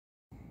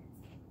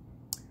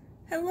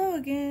Hello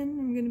again.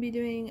 I'm going to be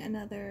doing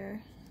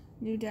another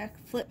new deck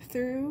flip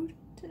through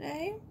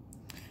today.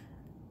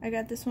 I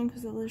got this one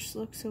because it just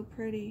looks so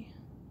pretty.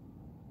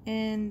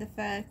 And the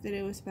fact that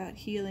it was about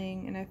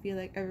healing, and I feel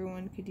like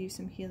everyone could use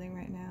some healing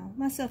right now,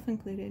 myself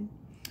included.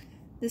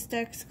 This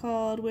deck's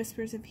called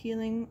Whispers of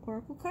Healing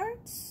Oracle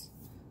Cards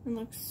and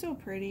looks so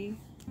pretty.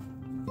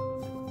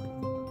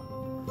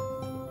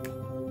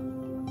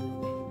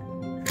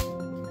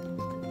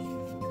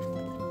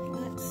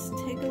 Let's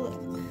take a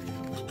look.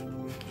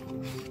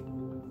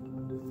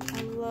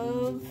 I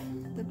love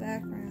the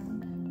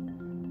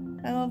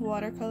background. I love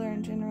watercolor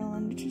in general,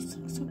 and it just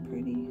looks so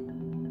pretty.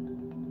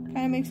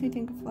 Kind of makes me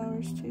think of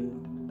flowers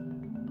too.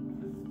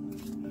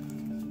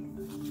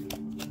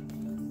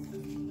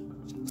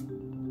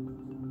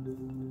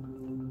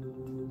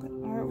 The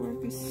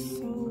artwork is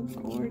so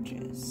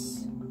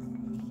gorgeous.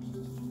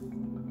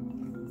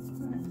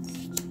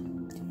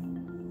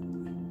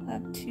 I'll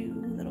have two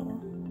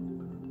little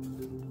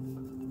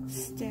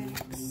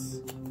stacks.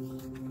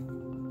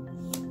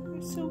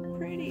 They're so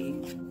pretty.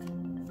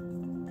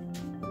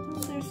 Oh,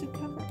 there's the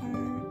cover art.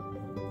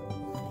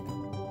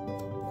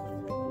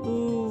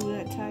 Ooh,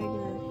 that tiger.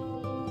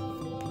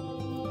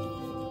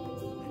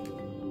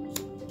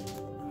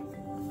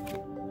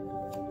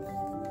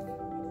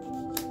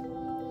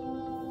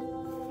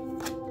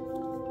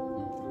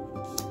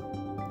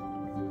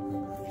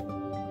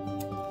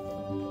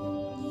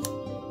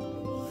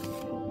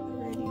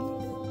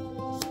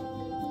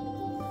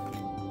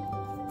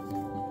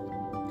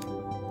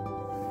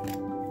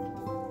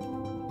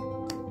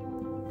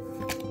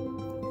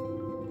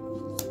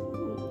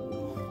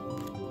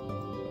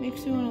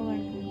 Makes me want to learn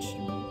an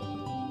instrument.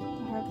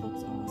 The harp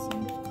looks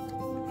awesome.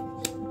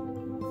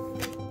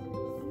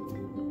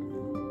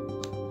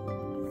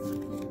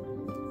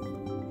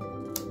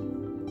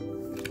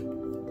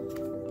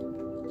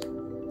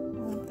 I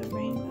love the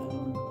rainbow.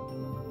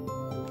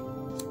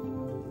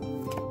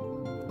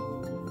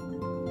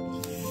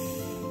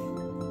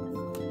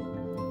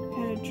 I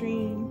had a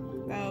dream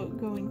about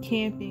going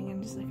camping.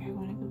 I'm just like, I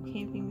want to go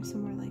camping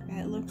somewhere like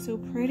that. It looks so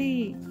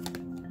pretty.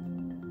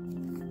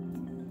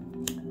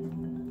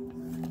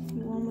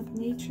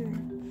 Nature.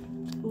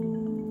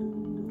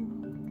 Ooh.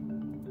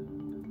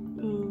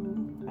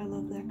 Ooh, I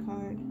love that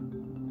card.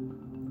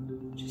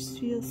 Just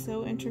feels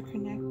so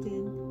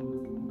interconnected,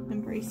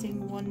 embracing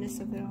the oneness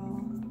of it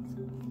all.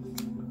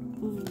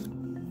 Ooh.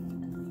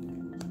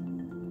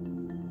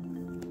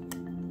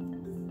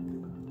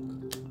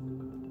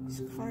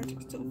 These cards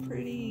are so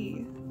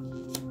pretty.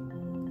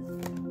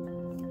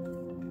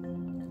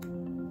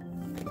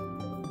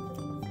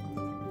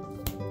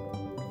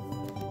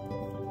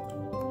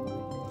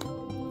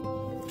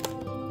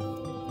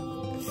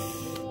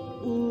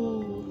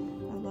 Ooh,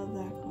 I love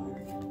that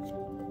card.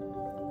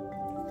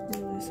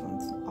 Ooh, this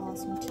one's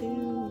awesome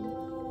too.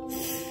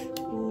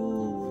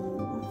 Ooh.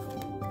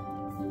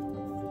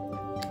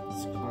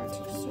 These cards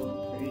are so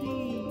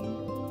pretty.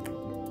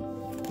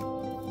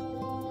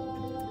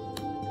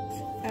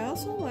 I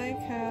also like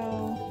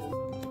how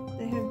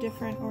they have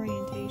different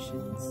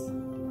orientations.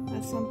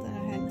 That's something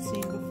I hadn't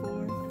seen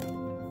before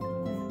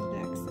in the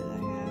decks that I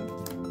have.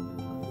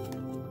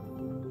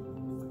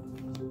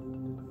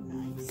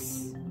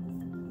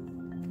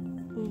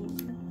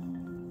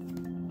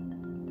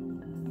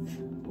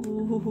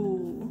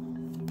 Ooh,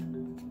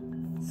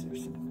 these are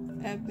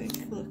some epic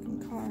looking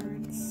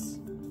cards.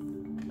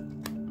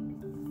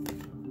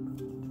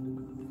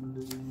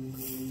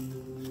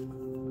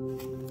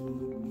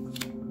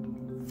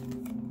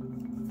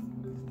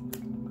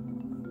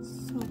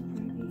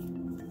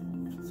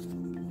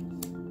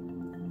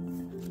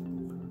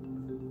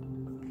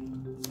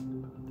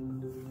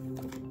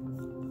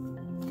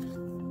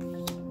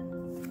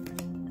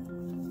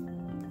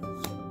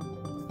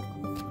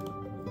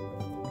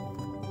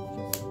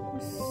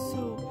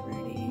 So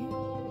pretty.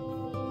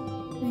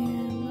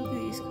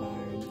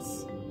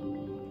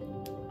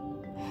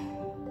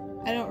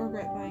 I don't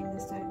regret buying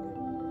this deck.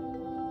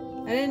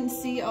 I didn't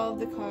see all of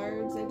the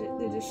cards. They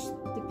just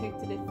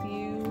depicted a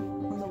few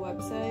on the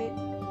website,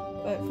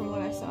 but from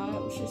what I saw,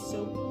 it was just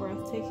so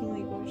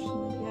breathtakingly gorgeous.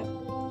 Yep.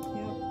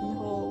 And the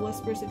whole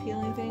Whispers of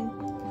Healing thing.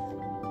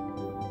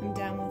 I'm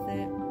down with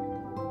it.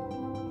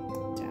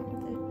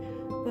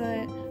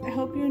 But I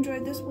hope you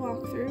enjoyed this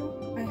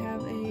walkthrough. I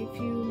have a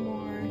few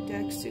more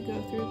decks to go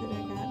through that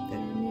I got that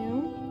are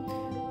new.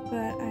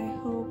 But I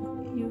hope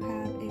you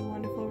have a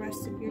wonderful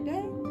rest of your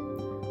day.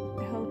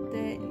 I hope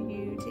that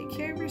you take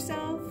care of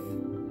yourself,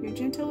 you're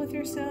gentle with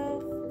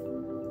yourself,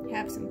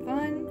 have some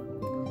fun,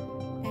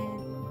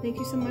 and thank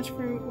you so much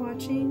for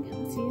watching.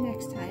 I'll see you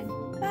next time.